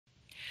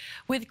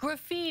With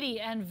graffiti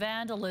and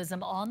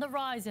vandalism on the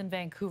rise in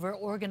Vancouver,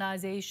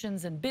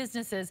 organizations and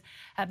businesses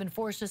have been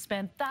forced to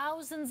spend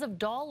thousands of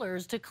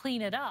dollars to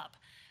clean it up.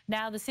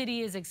 Now the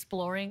city is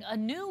exploring a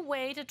new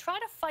way to try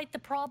to fight the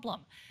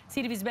problem.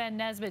 CTV's Ben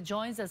Nesbitt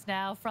joins us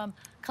now from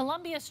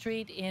Columbia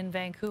Street in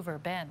Vancouver.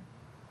 Ben.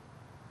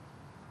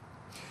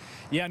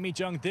 Yeah,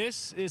 Mi-Jung,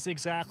 this is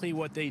exactly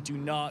what they do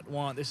not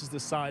want. This is the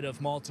side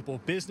of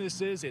multiple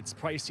businesses. It's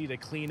pricey to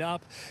clean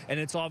up, and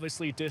it's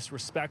obviously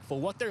disrespectful.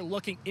 What they're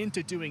looking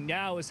into doing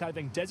now is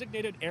having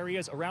designated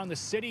areas around the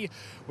city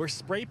where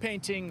spray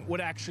painting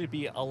would actually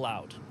be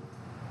allowed.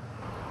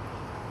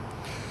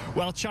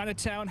 While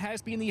Chinatown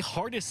has been the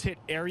hardest hit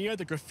area,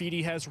 the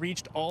graffiti has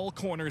reached all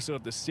corners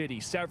of the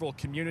city. Several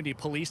community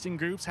policing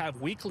groups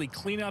have weekly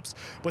cleanups,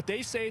 but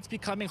they say it's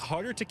becoming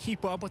harder to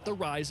keep up with the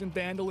rise in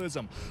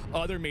vandalism.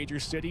 Other major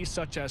cities,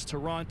 such as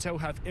Toronto,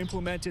 have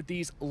implemented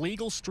these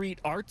legal street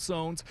art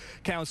zones.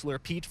 Councillor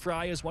Pete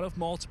Fry is one of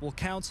multiple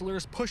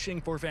councillors pushing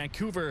for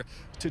Vancouver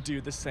to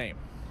do the same.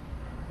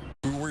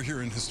 We're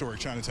here in historic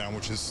Chinatown,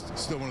 which is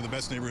still one of the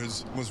best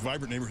neighborhoods, most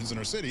vibrant neighborhoods in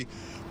our city,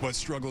 but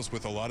struggles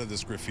with a lot of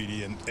this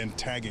graffiti and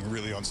tagging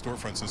really on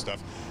storefronts and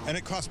stuff. And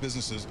it costs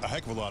businesses a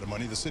heck of a lot of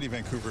money. The City of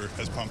Vancouver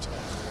has pumped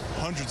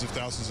hundreds of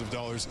thousands of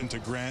dollars into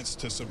grants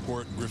to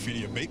support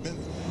graffiti abatement.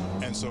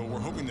 And so we're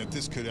hoping that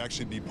this could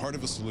actually be part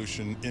of a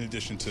solution in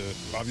addition to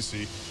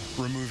obviously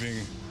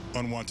removing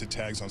unwanted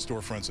tags on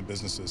storefronts and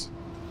businesses.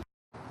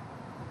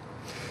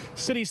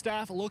 City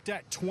staff looked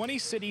at 20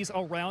 cities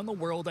around the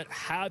world that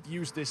have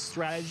used this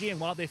strategy, and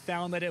while they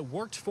found that it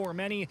worked for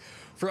many,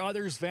 for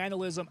others,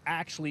 vandalism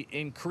actually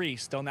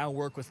increased. They'll now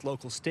work with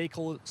local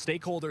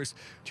stakeholders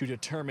to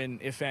determine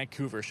if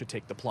Vancouver should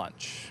take the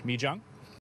plunge. Mi-Jung?